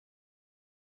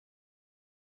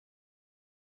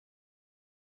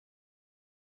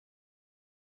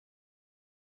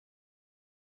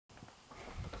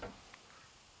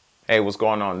Hey, what's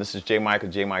going on? This is J Mike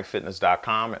of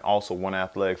jaisyn.com and also One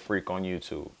Athletic Freak on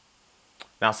YouTube.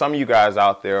 Now, some of you guys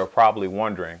out there are probably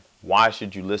wondering, why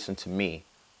should you listen to me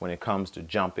when it comes to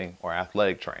jumping or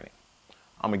athletic training?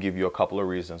 I'm going to give you a couple of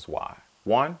reasons why.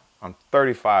 One, I'm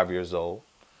 35 years old.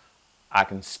 I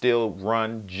can still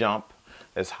run, jump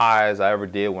as high as I ever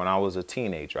did when I was a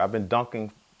teenager. I've been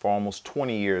dunking for almost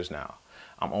 20 years now.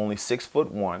 I'm only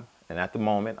 6'1", and at the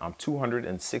moment I'm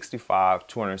 265,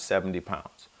 270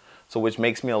 pounds. So which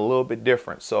makes me a little bit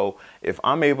different. So if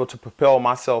I'm able to propel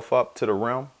myself up to the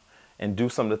rim and do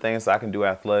some of the things I can do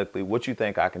athletically, what you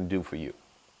think I can do for you?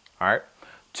 All right.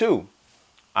 Two,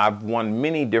 I've won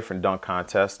many different dunk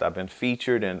contests. I've been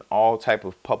featured in all type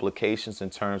of publications in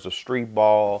terms of street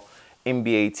ball,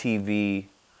 NBA TV,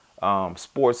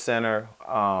 Sports Center,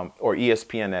 or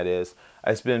ESPN, that is.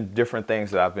 It's been different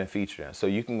things that I've been featured in. So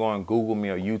you can go and Google me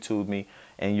or YouTube me,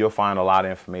 and you'll find a lot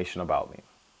of information about me.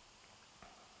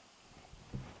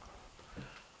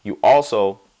 You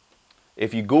also,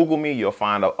 if you Google me, you'll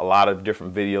find a lot of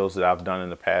different videos that I've done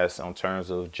in the past in terms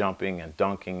of jumping and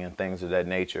dunking and things of that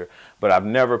nature. But I've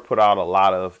never put out a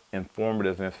lot of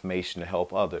informative information to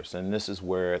help others. And this is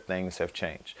where things have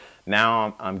changed.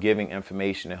 Now I'm giving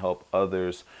information to help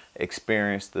others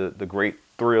experience the great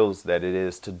thrills that it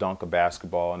is to dunk a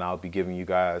basketball. And I'll be giving you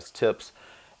guys tips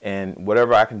and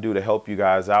whatever I can do to help you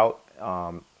guys out.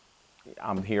 I'm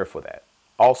here for that.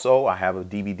 Also, I have a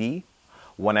DVD.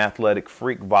 One Athletic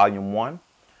Freak Volume 1,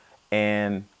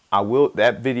 and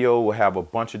that video will have a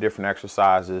bunch of different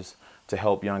exercises to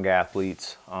help young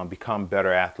athletes become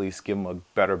better athletes, give them a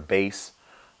better base,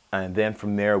 and then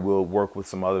from there we'll work with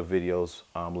some other videos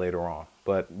later on.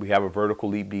 But we have a Vertical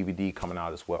Leap DVD coming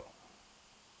out as well.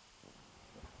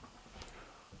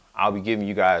 I'll be giving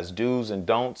you guys do's and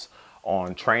don'ts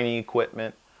on training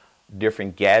equipment,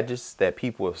 different gadgets that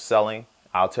people are selling.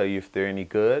 I'll tell you if they're any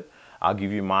good. I'll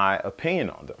give you my opinion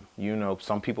on them. You know,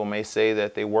 some people may say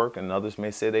that they work and others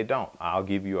may say they don't. I'll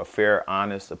give you a fair,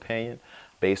 honest opinion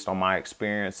based on my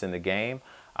experience in the game.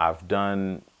 I've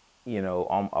done, you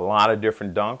know, a lot of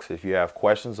different dunks. If you have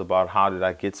questions about how did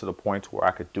I get to the point where I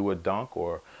could do a dunk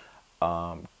or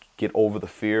get over the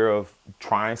fear of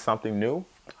trying something new,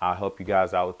 I'll help you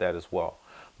guys out with that as well.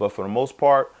 But for the most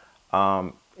part,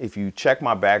 if you check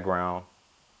my background,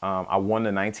 I won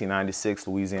the 1996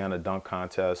 Louisiana Dunk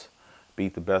Contest.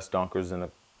 Beat the best dunkers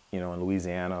in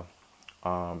Louisiana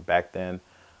back then.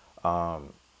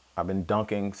 I've been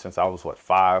dunking since I was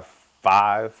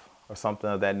five or something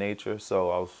of that nature. So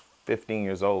I was 15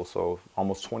 years old, so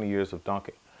almost 20 years of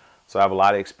dunking. So I have a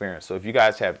lot of experience. So if you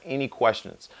guys have any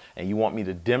questions and you want me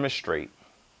to demonstrate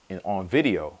on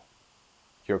video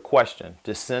your question,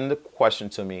 just send the question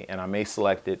to me and I may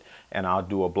select it and I'll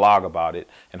do a blog about it,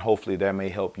 and hopefully that may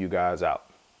help you guys out.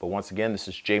 But once again, this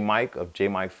is J Mike of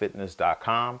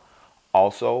jaisyn.com.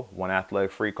 Also, One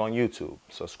Athletic Freak on YouTube.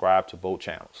 Subscribe to both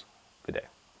channels. Good day.